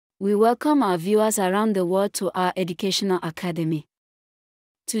We welcome our viewers around the world to our educational academy.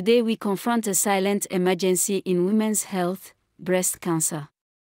 Today we confront a silent emergency in women's health: breast cancer.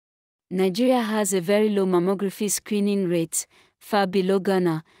 Nigeria has a very low mammography screening rate, far below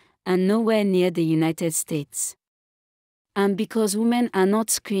Ghana, and nowhere near the United States. And because women are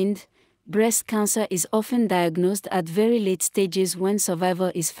not screened, breast cancer is often diagnosed at very late stages when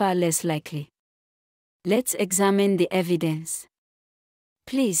survival is far less likely. Let's examine the evidence.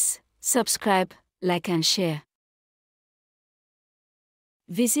 Please, subscribe, like and share.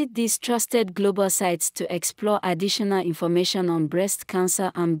 Visit these trusted global sites to explore additional information on breast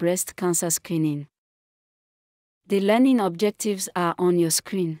cancer and breast cancer screening. The learning objectives are on your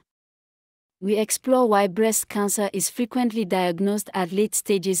screen. We explore why breast cancer is frequently diagnosed at late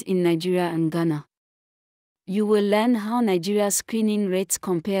stages in Nigeria and Ghana. You will learn how Nigeria's screening rates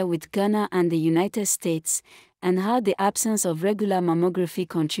compare with Ghana and the United States, and how the absence of regular mammography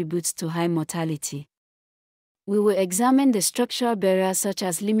contributes to high mortality. We will examine the structural barriers such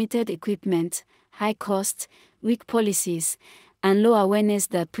as limited equipment, high cost, weak policies, and low awareness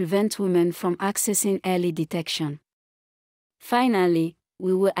that prevent women from accessing early detection. Finally,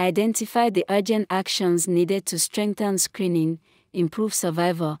 we will identify the urgent actions needed to strengthen screening, improve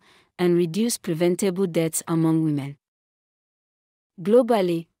survival, and reduce preventable deaths among women.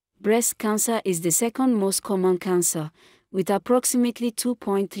 Globally, breast cancer is the second most common cancer, with approximately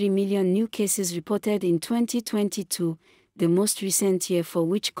 2.3 million new cases reported in 2022, the most recent year for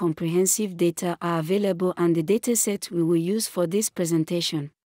which comprehensive data are available and the dataset we will use for this presentation.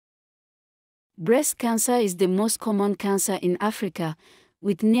 Breast cancer is the most common cancer in Africa,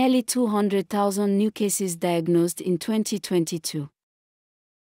 with nearly 200,000 new cases diagnosed in 2022.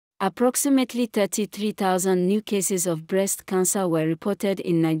 Approximately 33,000 new cases of breast cancer were reported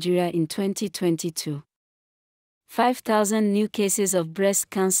in Nigeria in 2022. 5,000 new cases of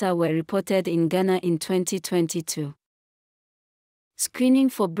breast cancer were reported in Ghana in 2022. Screening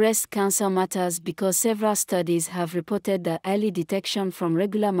for breast cancer matters because several studies have reported that early detection from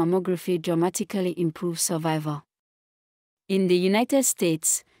regular mammography dramatically improves survival. In the United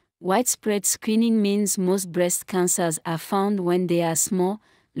States, widespread screening means most breast cancers are found when they are small,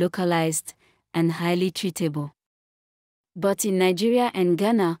 localized, and highly treatable. But in Nigeria and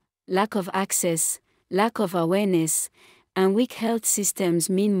Ghana, lack of access, lack of awareness, and weak health systems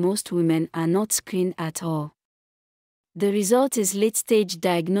mean most women are not screened at all. The result is late-stage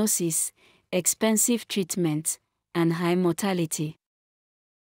diagnosis, expensive treatment, and high mortality.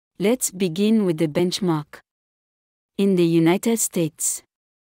 Let's begin with the benchmark. In the United States,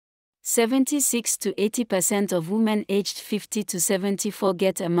 76 to 80% of women aged 50 to 74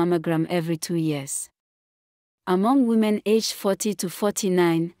 get a mammogram every 2 years. Among women aged 40 to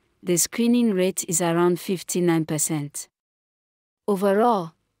 49, the screening rate is around 59%.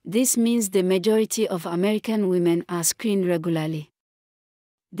 Overall, this means the majority of American women are screened regularly.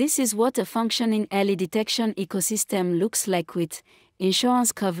 This is what a functioning early detection ecosystem looks like, with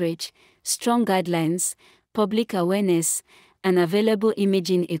insurance coverage, strong guidelines, public awareness, and available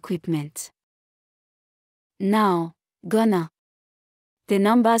imaging equipment. Now, Ghana. The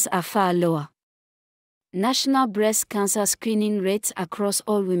numbers are far lower. National breast cancer screening rates across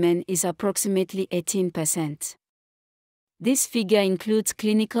all women is approximately 18%. This figure includes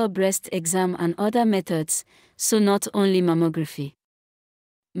clinical breast exam and other methods, so not only mammography.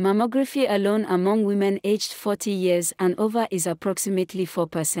 Mammography alone among women aged 40 years and over is approximately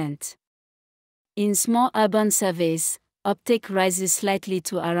 4%. In small urban surveys, uptake rises slightly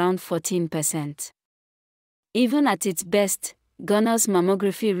to around 14%. Even at its best, Ghana's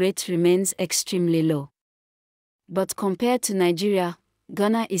mammography rate remains extremely low. But compared to Nigeria,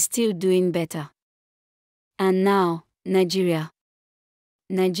 Ghana is still doing better. And now, Nigeria.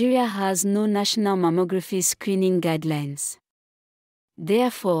 Nigeria has no national mammography screening guidelines.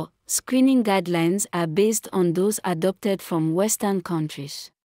 Therefore, screening guidelines are based on those adopted from Western countries.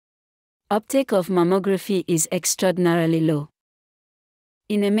 Uptake of mammography is extraordinarily low.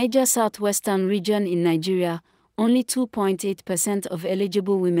 In a major southwestern region in Nigeria, only 2.8% of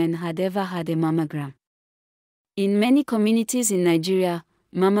eligible women had ever had a mammogram. In many communities in Nigeria,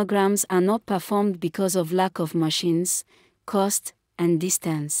 mammograms are not performed because of lack of machines, cost, and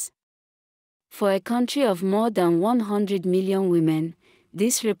distance. For a country of more than 100 million women,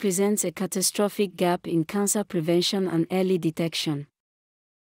 this represents a catastrophic gap in cancer prevention and early detection.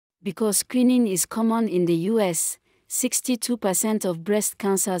 Because screening is common in the US, 62% of breast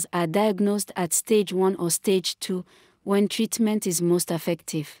cancers are diagnosed at stage 1 or stage 2, when treatment is most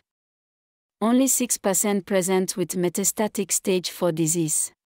effective. Only 6% present with metastatic stage 4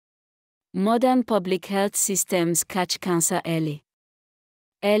 disease. Modern public health systems catch cancer early.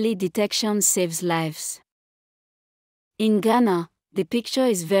 Early detection saves lives. In Ghana, the picture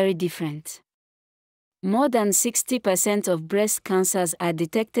is very different. More than 60% of breast cancers are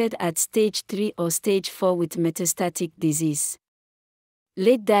detected at stage 3 or stage 4 with metastatic disease.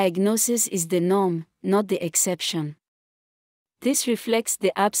 Late diagnosis is the norm, not the exception. This reflects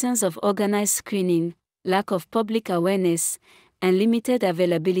the absence of organized screening, lack of public awareness, and limited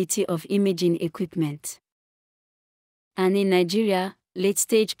availability of imaging equipment. And in Nigeria,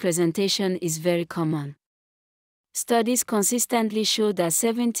 late-stage presentation is very common. Studies consistently show that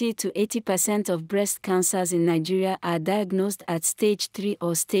 70 to 80% of breast cancers in Nigeria are diagnosed at stage 3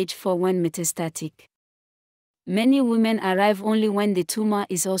 or stage 4 when metastatic. Many women arrive only when the tumor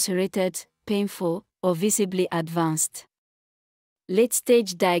is ulcerated, painful, or visibly advanced.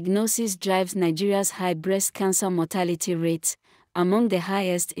 Late-stage diagnosis drives Nigeria's high breast cancer mortality rates, among the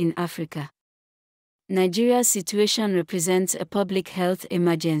highest in Africa. Nigeria's situation represents a public health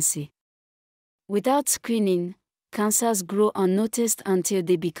emergency. Without screening, cancers grow unnoticed until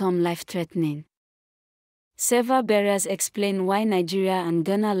they become life-threatening. Several barriers explain why Nigeria and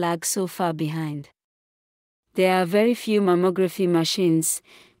Ghana lag so far behind. There are very few mammography machines,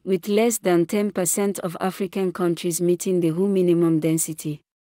 with less than 10% of African countries meeting the WHO minimum density.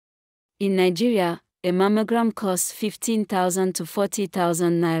 In Nigeria, a mammogram costs 15,000 to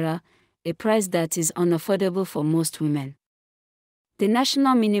 40,000 naira, a price that is unaffordable for most women. The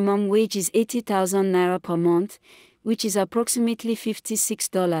national minimum wage is 80,000 naira per month, which is approximately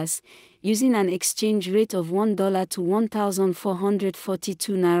 $56, using an exchange rate of $1 to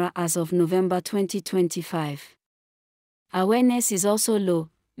 1,442 naira as of November 2025. Awareness is also low.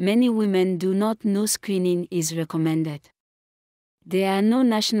 Many women do not know screening is recommended. There are no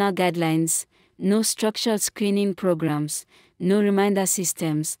national guidelines, no structured screening programs, no reminder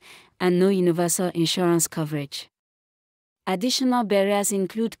systems, and no universal insurance coverage. Additional barriers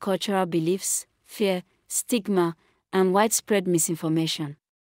include cultural beliefs, fear, stigma, and widespread misinformation.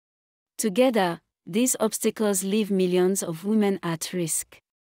 Together, these obstacles leave millions of women at risk.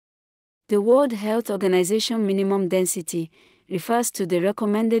 The World Health Organization minimum density refers to the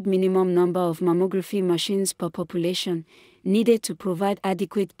recommended minimum number of mammography machines per population needed to provide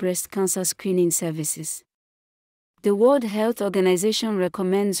adequate breast cancer screening services. The World Health Organization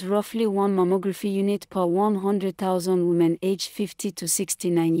recommends roughly 1 mammography unit per 100,000 women aged 50 to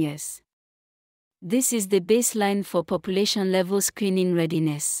 69 years. This is the baseline for population-level screening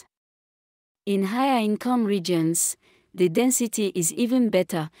readiness. In higher-income regions, the density is even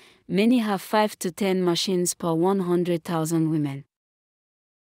better. Many have 5 to 10 machines per 100,000 women.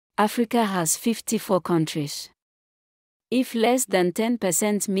 Africa has 54 countries. If less than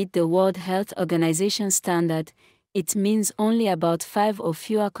 10% meet the World Health Organization standard, it means only about 5 or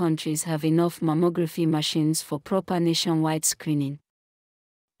fewer countries have enough mammography machines for proper nationwide screening.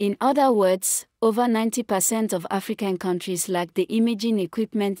 In other words, over 90% of African countries lack the imaging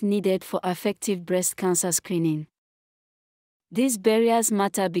equipment needed for effective breast cancer screening. These barriers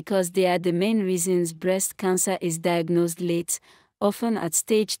matter because they are the main reasons breast cancer is diagnosed late, often at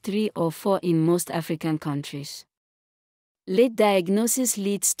stage 3 or 4 in most African countries. Late diagnosis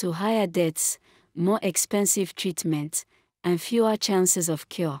leads to higher deaths, more expensive treatment, and fewer chances of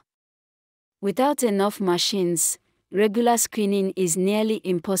cure. Without enough machines, regular screening is nearly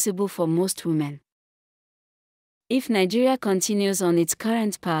impossible for most women. If Nigeria continues on its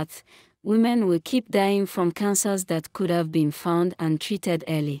current path, women will keep dying from cancers that could have been found and treated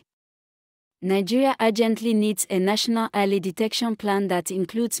early. Nigeria urgently needs a national early detection plan that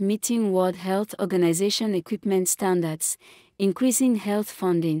includes meeting World Health Organization equipment standards, increasing health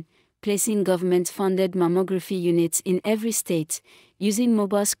funding, placing government-funded mammography units in every state, using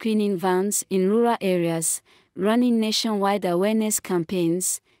mobile screening vans in rural areas, running nationwide awareness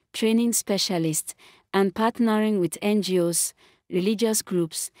campaigns, training specialists, and partnering with NGOs, religious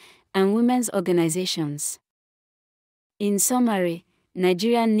groups, and women's organizations. In summary,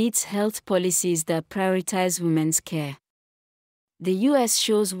 Nigeria needs health policies that prioritize women's care. The US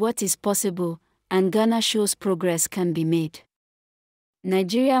shows what is possible, and Ghana shows progress can be made.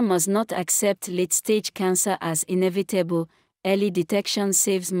 Nigeria must not accept late-stage cancer as inevitable. Early detection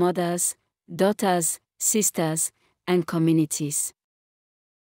saves mothers, daughters, sisters, and communities.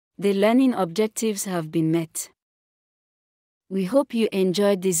 The learning objectives have been met. We hope you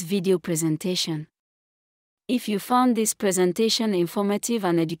enjoyed this video presentation. If you found this presentation informative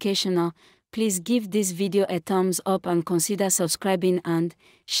and educational, please give this video a thumbs up and consider subscribing and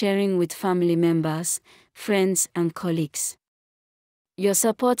sharing with family members, friends, and colleagues. Your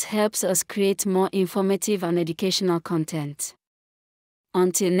support helps us create more informative and educational content.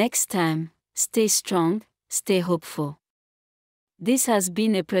 Until next time, stay strong, stay hopeful. This has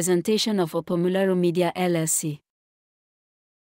been a presentation of Opomularo Media LLC.